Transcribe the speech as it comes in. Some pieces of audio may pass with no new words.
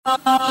The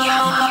world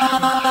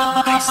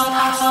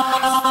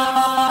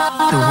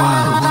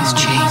is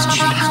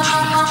changing.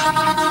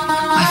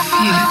 I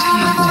feel it in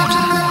the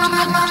water.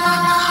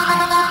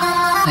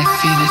 I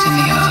feel it in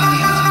the earth.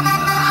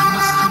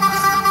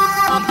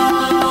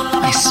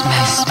 I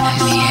smell it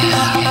in the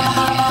air.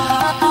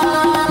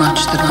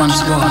 Much that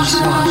once was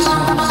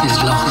is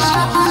lost.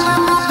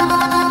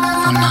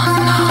 For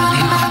none now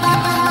live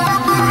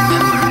who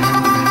remember.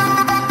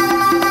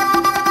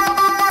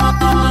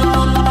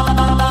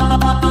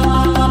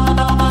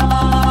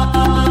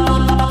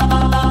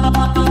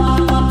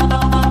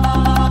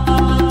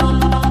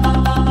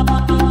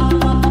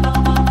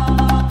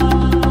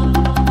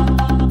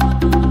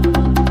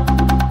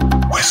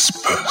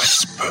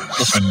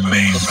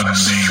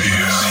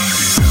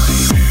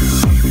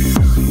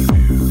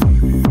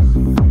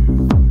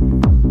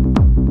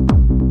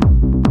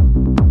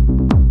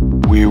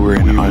 We were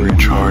in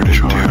uncharted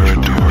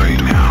territory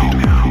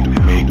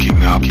now,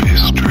 making up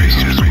history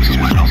as we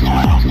went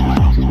along.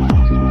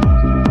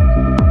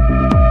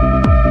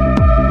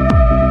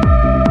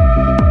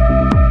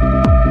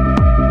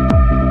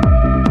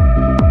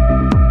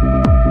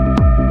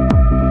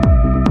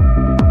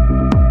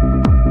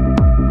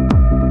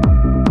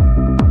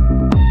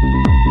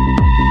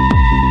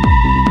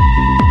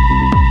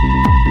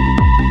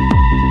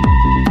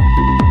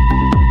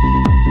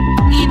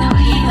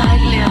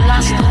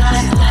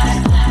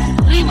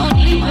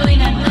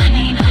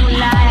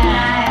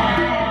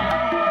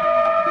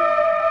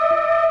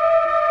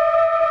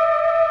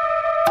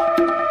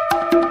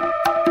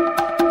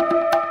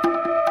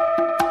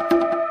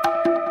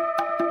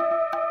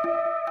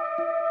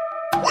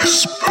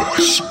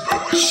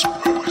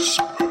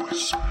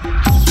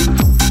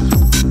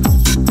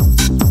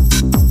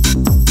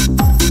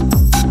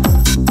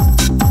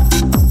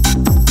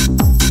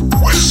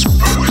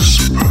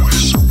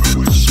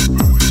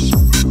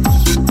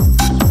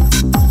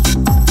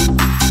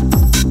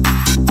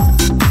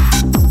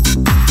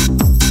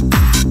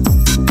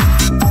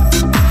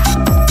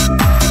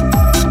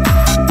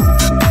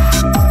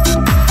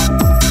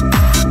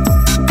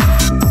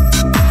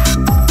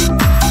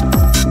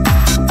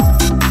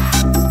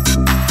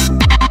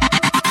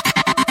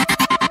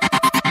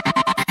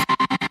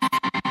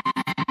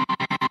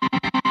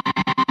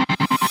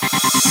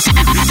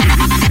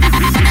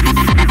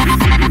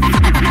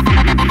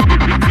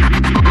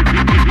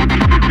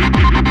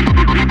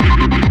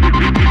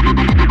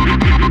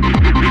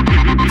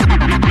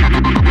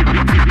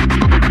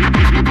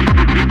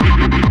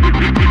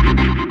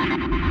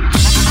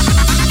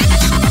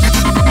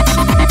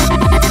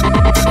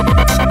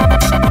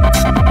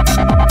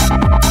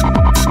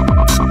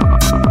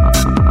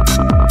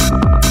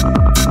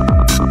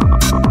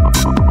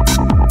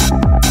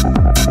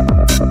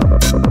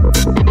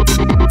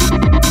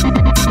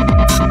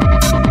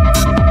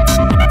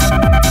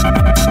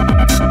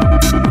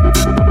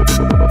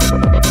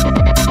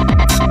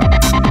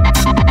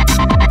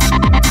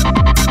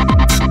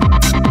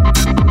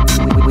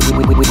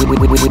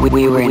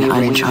 We were in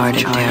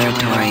uncharted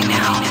territory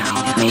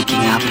now,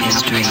 making up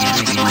history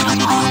as we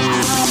went along.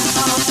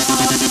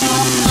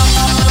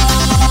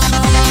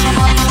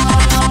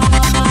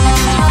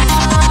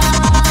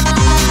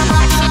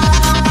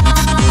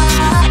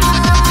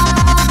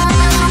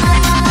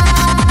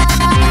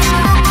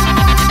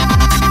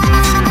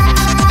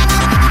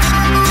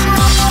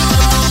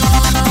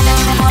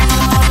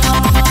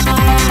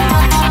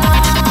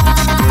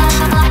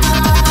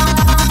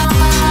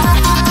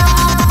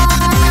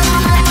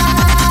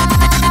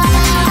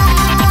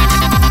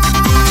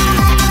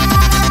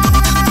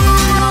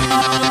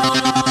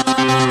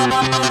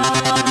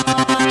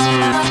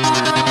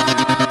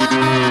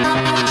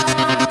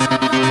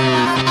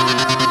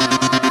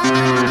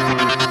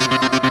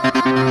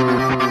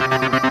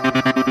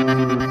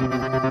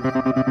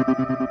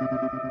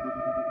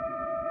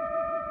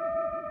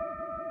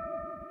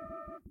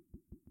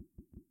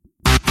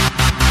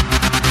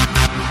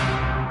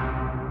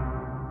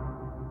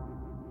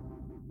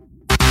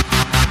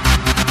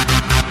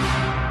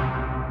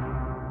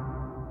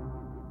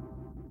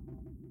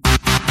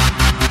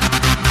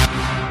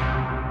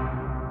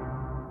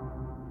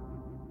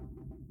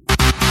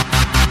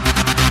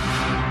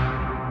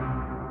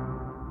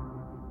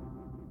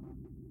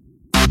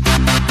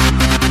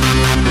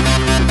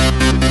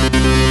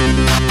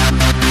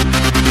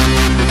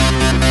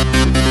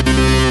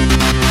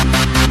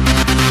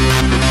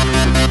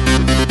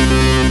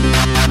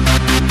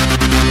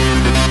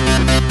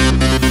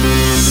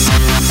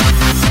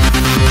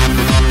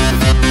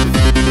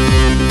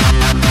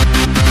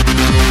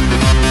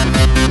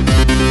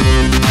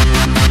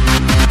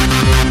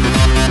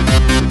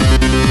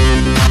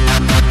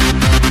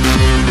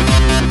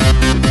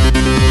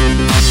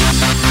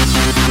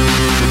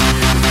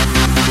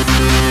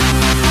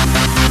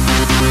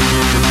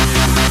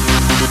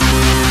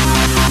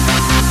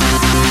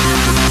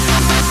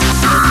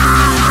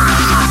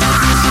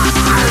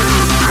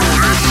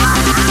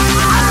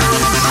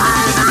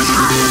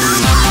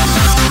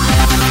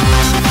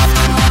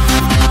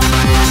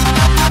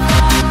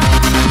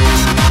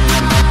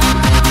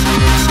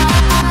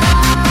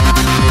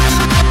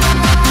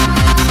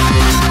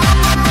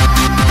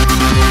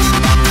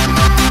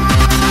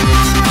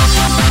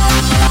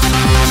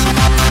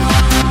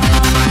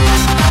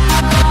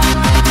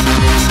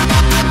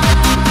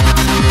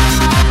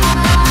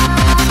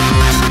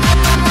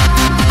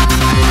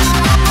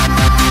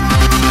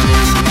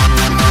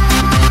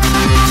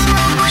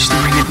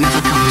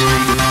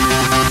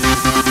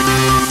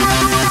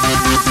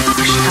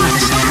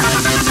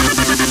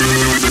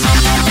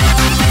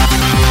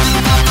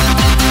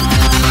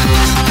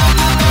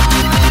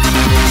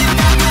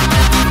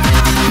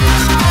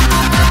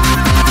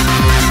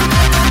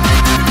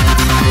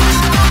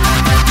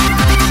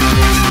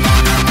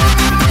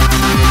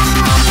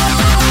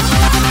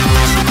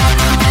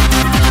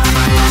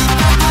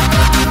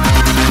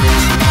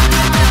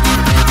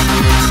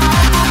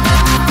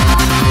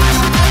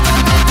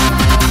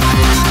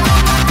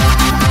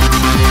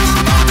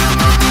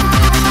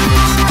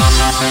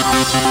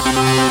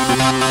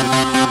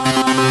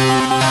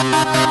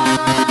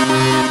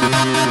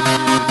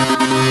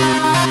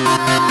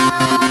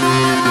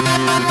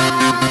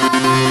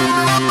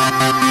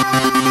 I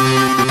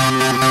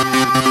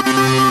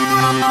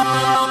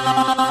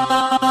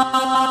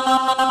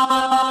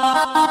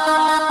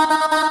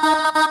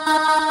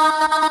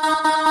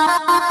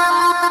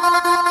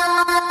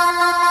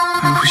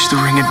wish the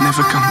ring had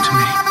never come to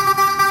me.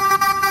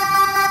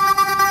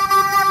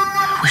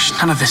 I wish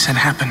none of this had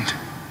happened.